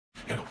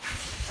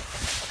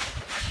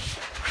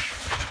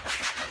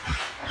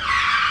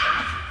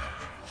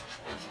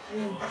This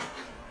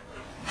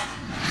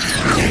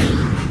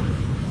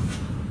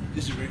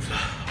is Ric Flair,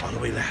 all the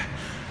way live.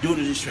 Doing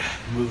it this track,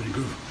 moving the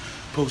groove.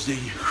 Posting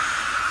you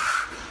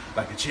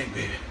like a check,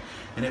 baby.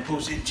 And that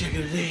posted check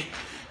of the day.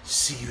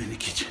 See you in the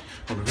kitchen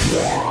on the Ric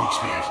Flair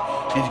Experience.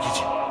 In the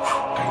kitchen.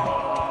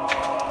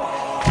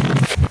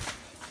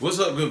 What's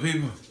up, good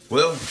people?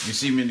 Well, you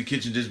see me in the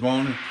kitchen this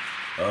morning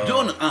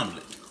doing an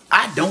omelet.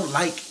 I don't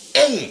like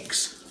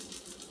eggs,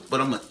 but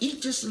I'm gonna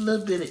eat just a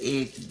little bit of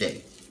egg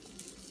today.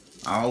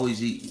 I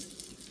always eat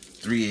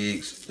 3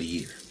 eggs a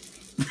year.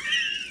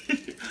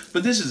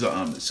 But this is an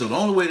omelet, so the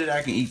only way that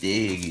I can eat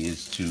the egg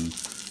is to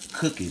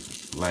cook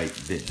it like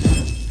this.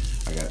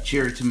 I got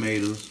cherry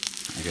tomatoes,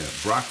 I got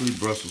broccoli,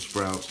 Brussels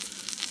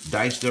sprouts,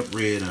 diced up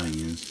red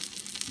onions,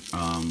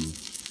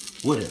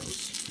 what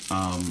else?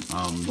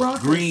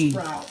 Broccoli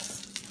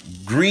sprouts.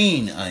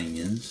 Green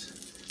onions,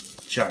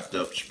 chopped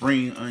up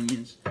spring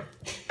onions.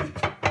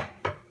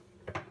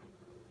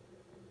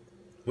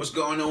 What's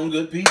going on,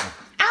 good people?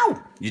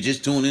 Ow! You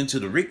just tuned into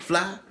the Ric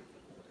Flair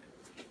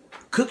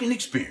Cooking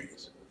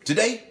Experience.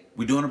 Today,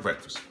 we're doing a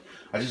breakfast.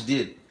 I just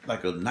did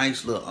like a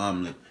nice little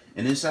omelet.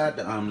 And inside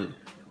the omelet,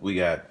 we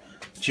got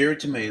cherry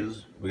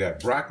tomatoes, we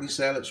got broccoli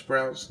salad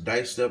sprouts,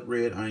 diced up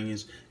red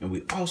onions, and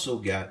we also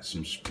got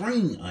some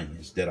spring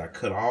onions that I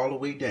cut all the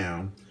way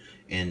down,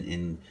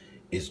 and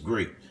it's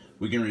great.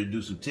 We're getting ready to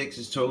do some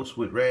Texas toast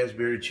with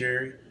raspberry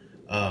cherry,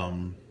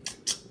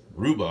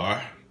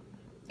 rhubarb,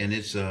 and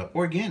it's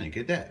organic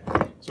at that.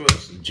 So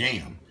it's a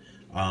jam.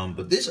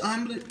 But this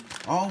omelet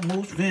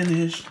almost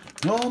finished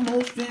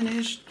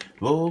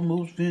with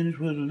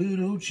a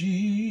little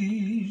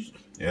cheese.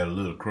 Add a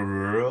little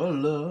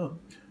cruller.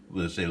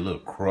 Let's say a little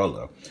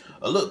cruller.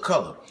 A little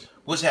color.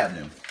 What's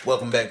happening?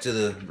 Welcome back to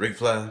the Ric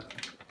Flair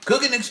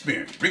Cooking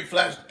Experience. Ric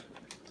Flair,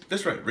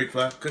 that's right, Ric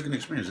Flair Cooking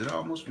Experience. Did I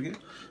almost forget?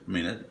 I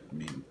mean, that'd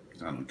be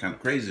sound kind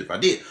of crazy if I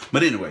did.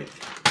 But anyway,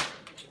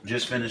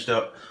 just finished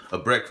up a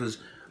breakfast.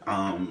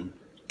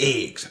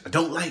 Eggs. I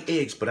don't like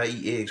eggs, but I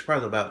eat eggs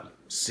probably about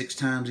 6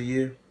 times a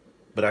year.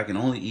 But I can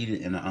only eat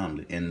it in the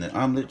omelet. And the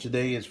omelet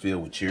today is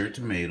filled with cherry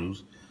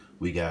tomatoes.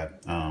 We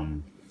got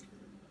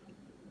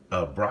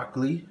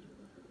broccoli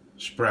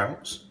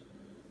sprouts.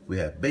 We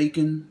have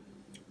bacon.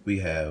 We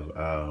have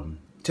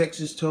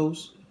Texas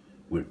toast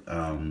with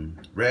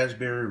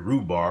raspberry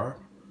rhubarb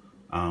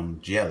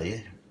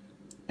jelly.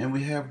 And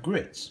we have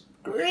grits.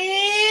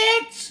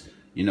 Grits!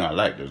 You know I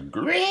like those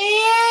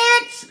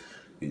grits!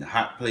 And a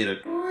hot plate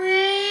of grits.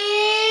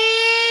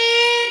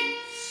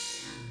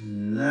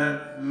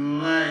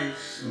 Nothing like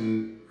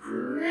some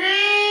grits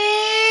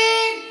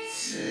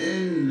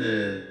in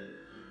the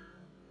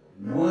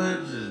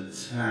winter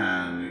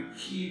time to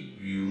keep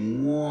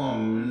you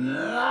warm and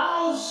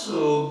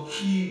also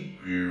keep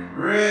you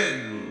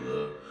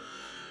regular.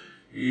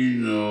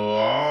 You know,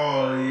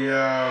 all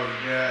y'all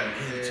got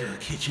head to a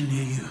kitchen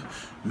near you.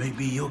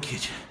 Maybe your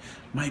kitchen.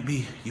 Might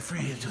be your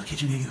friend headed to a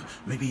kitchen near you.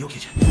 Maybe your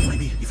kitchen. Might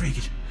be your friend's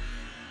kitchen.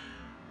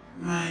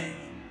 I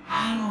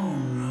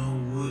don't know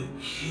what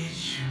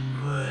kitchen,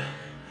 but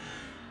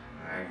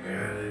I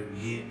gotta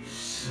get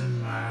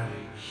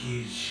somebody's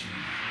kitchen.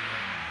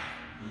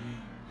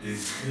 The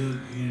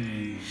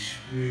cooking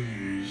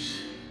experience.